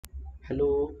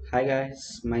Hello, hi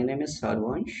guys. My name is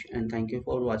Sarvansh, and thank you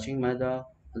for watching my other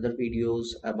videos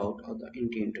about the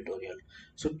Intune tutorial.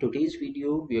 So today's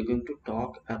video we are going to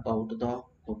talk about the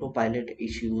autopilot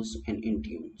issues in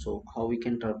Intune. So how we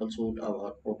can troubleshoot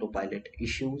our autopilot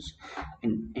issues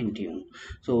in Intune.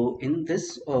 So in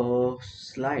this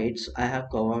slides, I have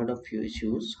covered a few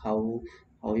issues. How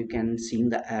you can see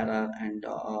the error and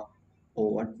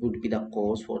or what would be the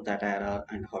cause for that error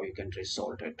and how you can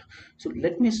resolve it. So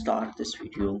let me start this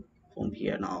video from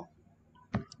here now.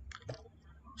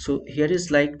 So here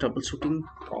is like troubleshooting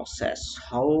process,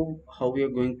 how we are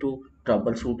going to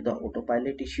troubleshoot the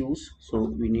autopilot issues.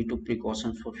 So we need to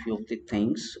precaution for few of the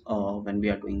things when we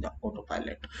are doing the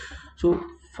autopilot. So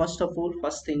first of all,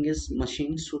 first thing is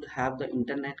machines should have the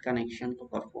internet connection to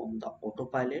perform the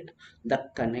autopilot. The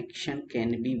connection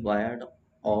can be wired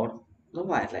or the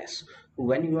wireless.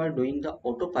 When you are doing the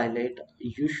autopilot,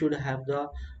 you should have the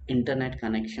internet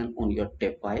connection on your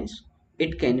device.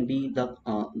 It can be the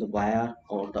wire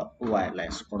or the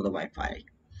wireless or the Wi-Fi.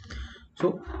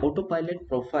 So autopilot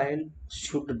profile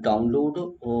should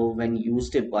download when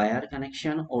used a wire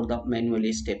connection or the manually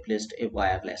established a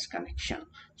wireless connection.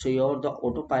 So your the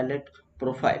autopilot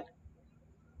profile,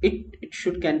 it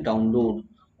should can download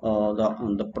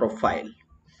the profile,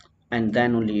 and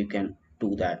then only you can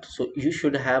do that. So you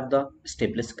should have the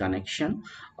established connection,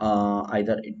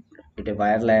 either it a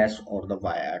wireless or the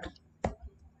wired.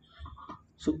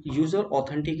 So user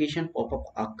authentication pop-up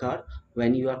occur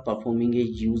when you are performing a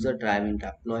user driven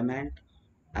deployment,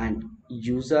 and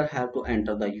user have to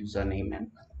enter the username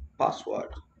and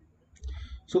password.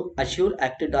 So Azure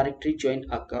Active Directory join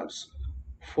occurs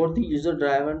for the user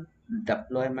driven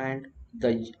deployment.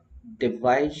 The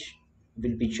device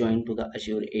will be joined to the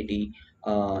Azure AD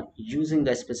using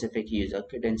the specific user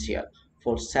credential.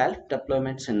 For self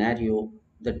deployment scenario,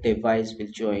 the device will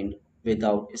join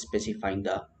without specifying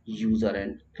the user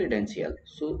and credential.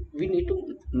 So we need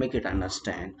to make it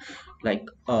understand, like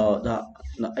the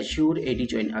Azure AD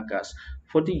join occurs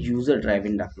for the user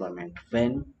driven deployment.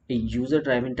 When a user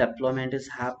driven deployment is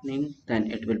happening,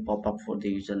 then it will pop up for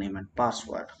the username and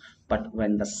password. But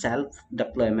when the self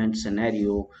deployment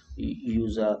scenario,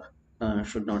 user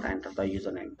should not enter the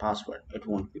username password, it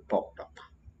won't be popped up.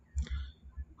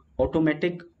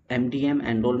 Automatic MDM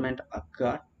enrollment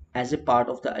occur as a part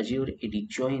of the Azure AD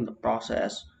join the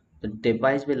process. The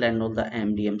device will enroll the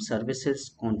MDM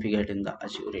services configured in the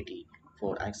Azure AD,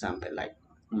 for example like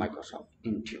Microsoft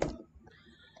Intune.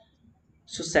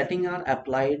 So setting are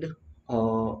applied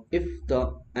if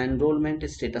the enrollment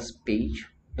status page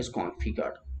is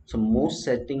configured. So most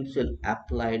settings will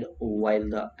applied while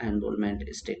the enrollment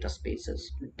status page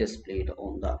is displayed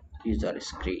on the user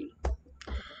screen.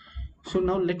 So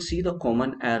now let's see the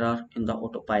common error in the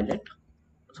autopilot.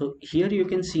 So here you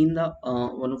can see in the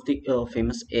one of the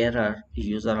famous error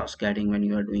user is getting when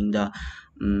you are doing the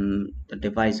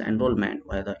device enrollment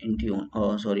via the Intune,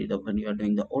 when you are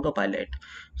doing the autopilot.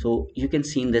 So you can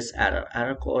see in this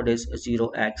error code is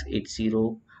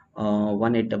 0x80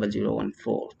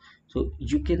 180014. So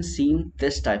you can see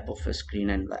this type of a screen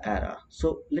and the error.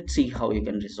 So let's see how you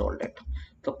can resolve it.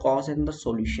 The cause and the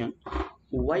solution.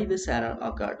 Why this error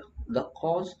occurred? The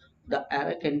cause, the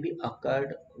error can be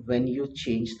occurred when you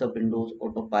change the Windows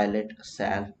Autopilot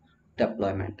self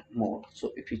deployment mode.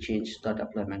 So if you change the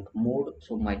deployment mode,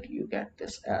 so might you get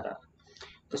this error.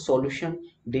 The solution: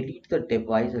 delete the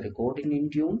device recording in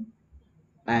Intune,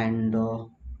 and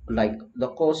like the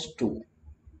cause 2.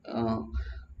 Uh,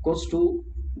 Cause 2,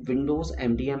 Windows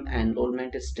MDM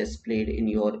enrollment is displayed in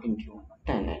your Intune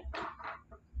tenant.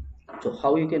 So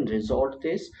how you can resolve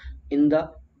this? In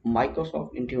the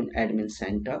Microsoft Intune Admin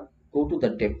Center, go to the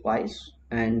device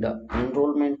and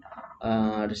enrollment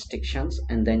restrictions,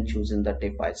 and then choose in the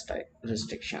device type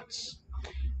restrictions,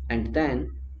 and then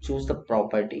choose the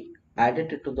property, add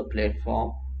it to the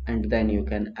platform, and then you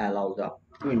can allow the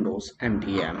Windows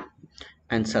MDM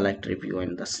and select review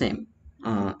in the same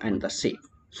and the save.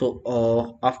 So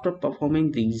after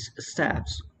performing these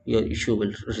steps, your issue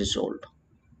will resolve.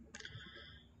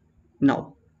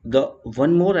 Now, the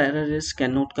one more error is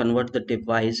cannot convert, the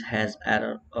device has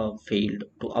error failed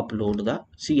to upload the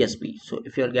CSV. So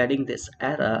if you are getting this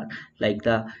error, like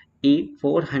the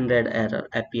A400 error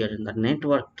appear in the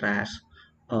network trash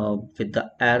with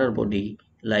the error body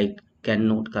like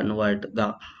cannot convert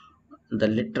the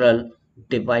literal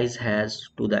device has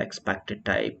to the expected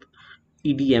type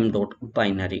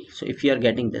edm.binary. So if you are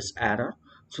getting this error,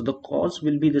 so the cause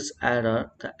will be this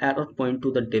error. The error point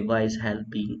to the device has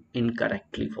been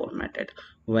incorrectly formatted.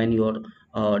 When your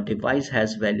device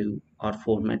has value or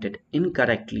formatted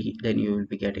incorrectly, then you will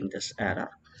be getting this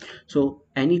error. So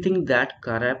anything that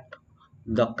corrupt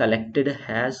the collected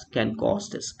hash can cause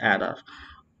this error.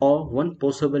 Or one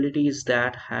possibility is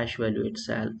that hash value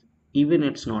itself, even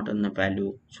it's not in the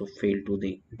value, so fail to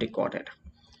be decoded.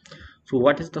 So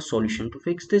what is the solution? To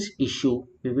fix this issue,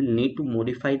 we will need to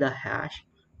modify the hash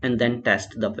and then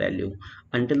test the value.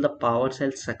 Until the power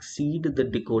cell succeed the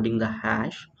decoding the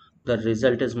hash, the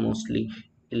result is mostly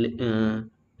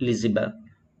legible,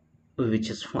 which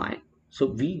is fine. So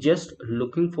we just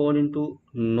looking for into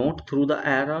not through the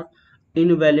error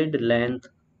invalid length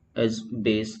is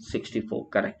base 64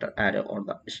 character array or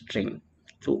the string.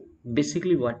 So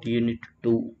basically what you need to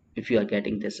do if you are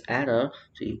getting this error,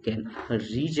 so you can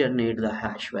regenerate the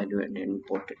hash value and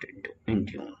import it into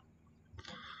Intune.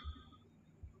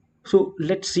 So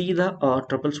let's see the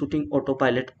troubleshooting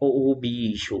autopilot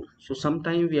OOB issue. So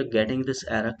sometimes we are getting this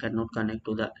error cannot connect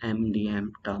to the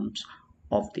MDM terms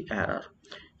of the error.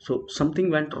 So something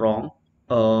went wrong.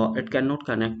 It cannot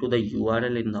connect to the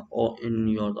URL in the in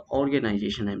your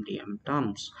organization MDM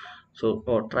terms. So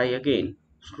or try again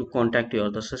to contact your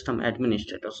the system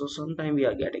administrator. So sometimes we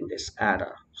are getting this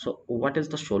error. So what is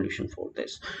the solution for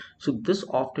this? So this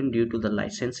often due to the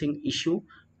licensing issue.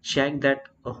 Check that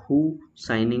who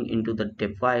signing into the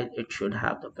device, it should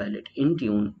have the valid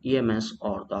Intune, EMS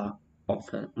or the of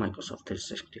a Microsoft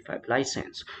 365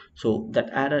 license. So that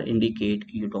error indicate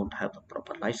you don't have the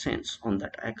proper license on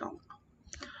that account.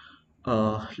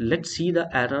 Let's see the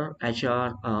error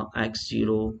HR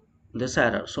X0, this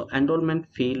error. So enrollment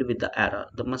failed with the error.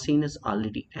 The machine is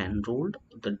already enrolled.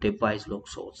 The device log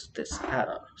shows this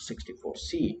error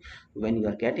 64C. When you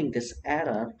are getting this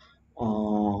error,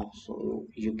 so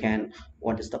you can,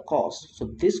 what is the cause? So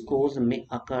this cause may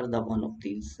occur the one of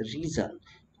these reason.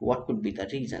 What could be the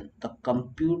reason? The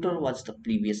computer was the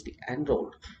previously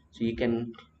enrolled. So you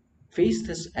can face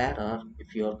this error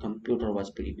if your computer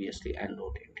was previously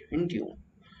enrolled into Intune,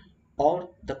 or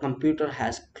the computer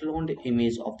has cloned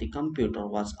image of the computer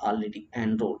was already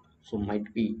enrolled. So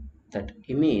might be that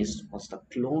image was the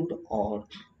cloned or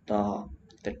the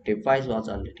device was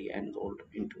already enrolled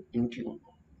into Intune.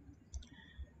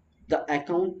 The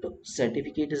account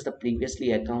certificate is the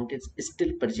previously account is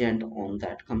still present on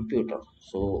that computer,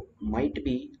 so might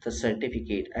be the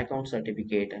certificate account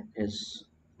certificate is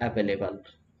available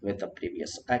with the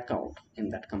previous account in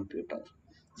that computer.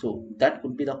 So that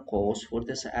would be the cause for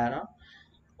this error.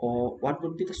 Or what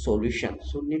would be the solution?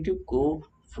 So need to go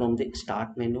from the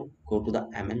start menu, go to the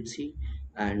MNC,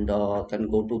 and then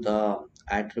go to the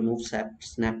add remove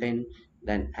snap in,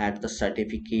 then add the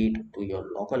certificate to your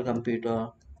local computer,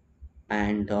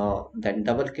 and then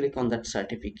double click on that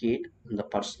certificate in the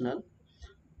personal,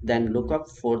 then look up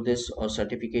for this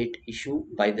certificate issue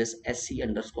by this sc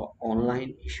underscore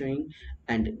online issuing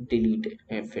and delete it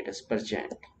if it is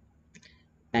present,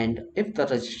 and if the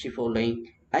registry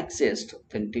following exists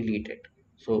then delete it.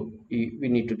 So we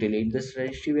need to delete this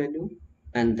registry value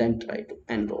and then try to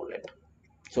enroll it.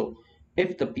 So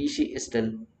if the PC is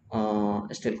still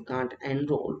can't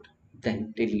enroll,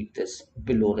 then delete this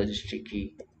below registry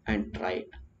key and try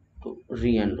to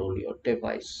re-enroll your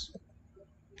device.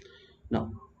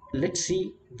 Now let's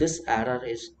see, this error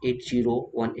is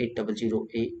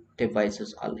 801800A, device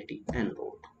is already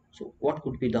enrolled. So what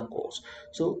could be the cause?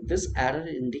 So this error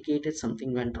indicated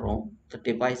something went wrong. The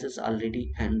device is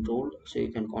already enrolled, so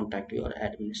you can contact your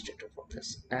administrator for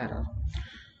this error.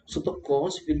 So the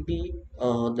cause will be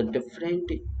the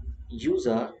different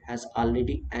user has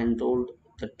already enrolled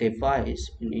the device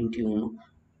in Intune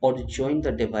or joined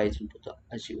the device into the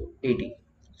Azure AD.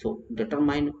 So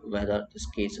determine whether this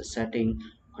case is setting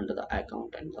under the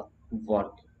account and the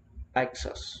work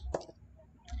access.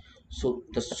 So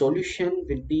the solution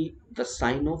will be the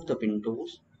sign of the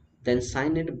Windows, then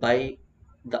sign it by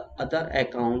the other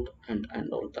account and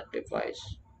enroll the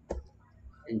device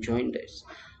and join this.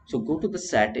 So go to the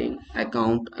setting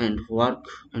account and work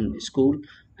and school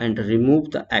and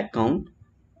remove the account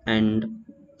and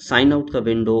sign out the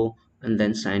window and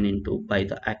then sign into by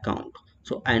the account.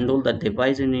 So enroll the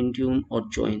device in Intune or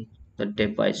join the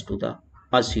device to the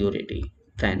Azure AD,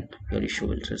 then your issue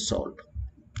will resolve.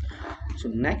 So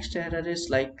next error is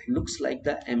like looks like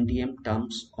the MDM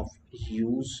terms of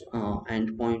use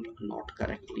endpoint not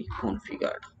correctly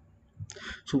configured.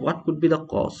 So what could be the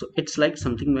cause? So it's like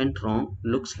something went wrong,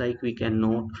 looks like we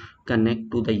cannot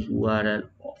connect to the URL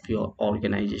of your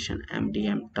organization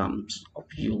MDM terms of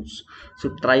use.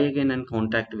 So try again and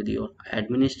contact with your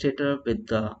administrator with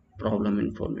the problem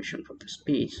information for this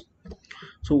page.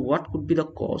 So what could be the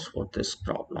cause for this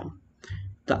problem?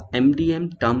 The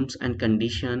MDM terms and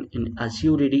condition in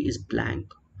Azure AD is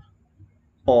blank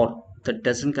or that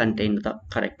doesn't contain the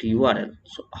correct URL.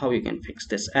 So how you can fix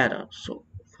this error? So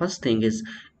first thing is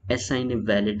assign a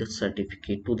valid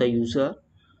certificate to the user,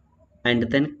 and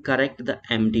then correct the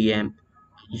MDM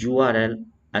URL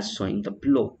as showing the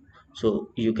below. So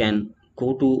you can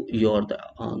go to your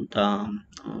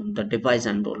the device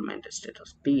enrollment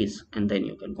status page, and then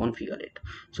you can configure it.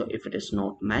 So if it is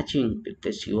not matching with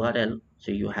this URL,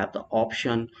 so you have the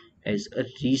option as a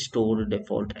restore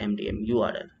default MDM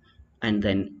URL, and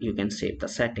then you can save the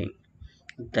setting.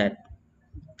 That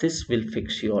this will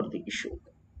fix your the issue.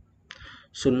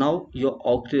 So now your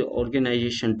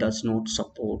organization does not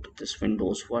support this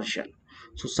Windows version.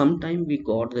 So sometime we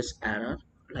got this error,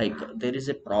 like there is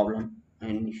a problem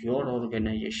and your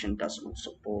organization does not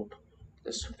support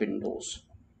this Windows.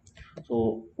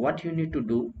 So what you need to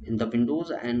do, in the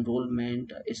Windows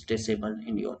enrollment is disabled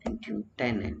in your Intune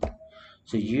tenant.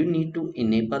 So you need to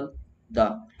enable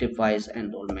the device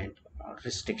enrollment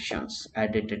restrictions,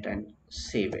 edit it and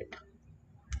save it.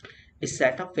 A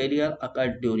setup failure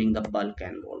occurred during the bulk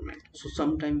enrollment. So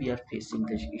sometimes we are facing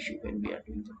this issue when we are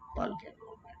doing the bulk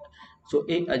enrollment. So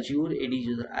a Azure AD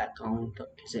user account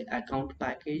is an account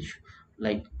package,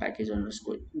 like package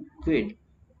underscore quid.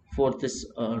 For this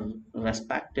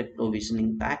respective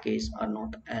provisioning package are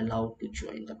not allowed to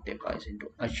join the device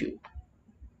into Azure.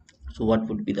 So what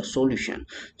would be the solution?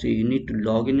 So you need to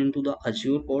log in into the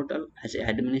Azure portal as an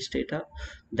administrator,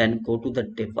 then go to the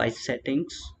device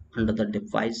settings under the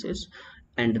devices,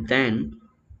 and then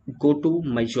go to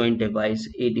my joint device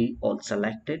AD all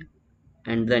selected,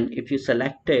 and then if you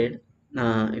selected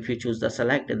if you choose the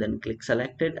selected, then click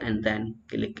selected and then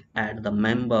click add the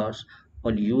members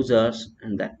or users,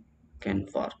 and that can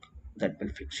work. That will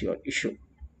fix your issue.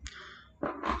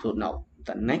 So now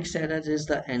the next error is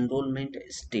the enrollment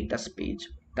status page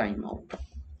timeout.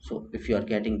 So if you are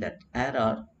getting that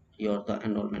error, your the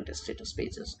enrollment status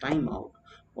page is timeout,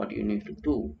 what you need to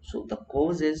do? So the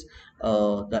cause is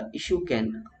the issue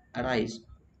can arise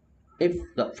if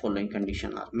the following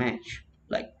condition are matched.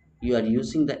 Like you are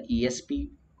using the ESP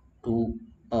to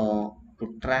uh,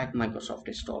 to track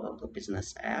Microsoft Store of the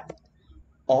business app,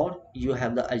 or you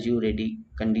have the Azure ready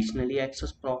conditionally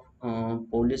access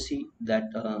policy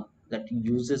that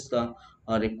uses the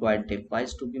required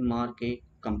device to be marked a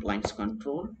compliance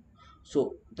control.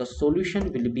 So the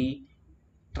solution will be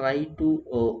try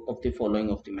to of the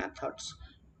following of the methods.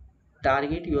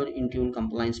 Target your Intune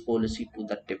compliance policy to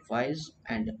the device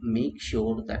and make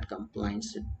sure that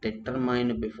compliance is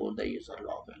determined before the user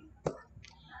login.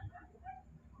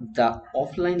 The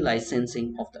offline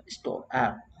licensing of the store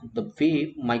app, the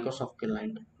way Microsoft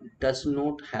client does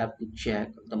not have to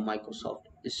check the Microsoft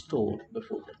store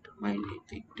before determining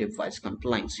the device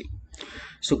compliance.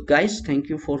 So guys, thank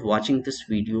you for watching this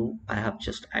video. I have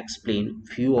just explained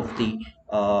few of the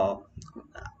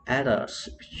errors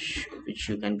which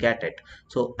you can get it.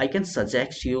 So I can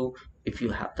suggest you, if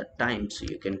you have the time, so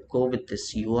you can go with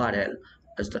this URL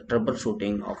as the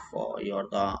troubleshooting of your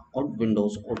the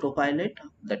Windows Autopilot.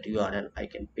 That URL I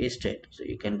can paste it, so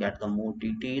you can get the more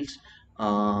details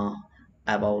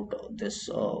about this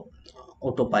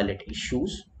autopilot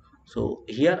issues. So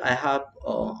here I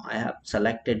have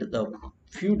selected the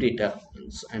few data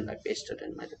and I pasted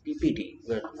in my PPT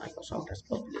where Microsoft has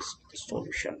published the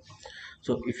solution.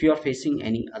 So if you are facing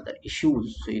any other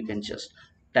issues, so you can just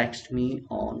text me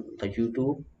on the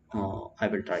YouTube. I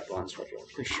will try to answer your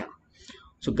question.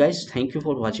 So guys, thank you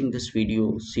for watching this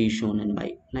video. See you soon in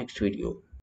my next video.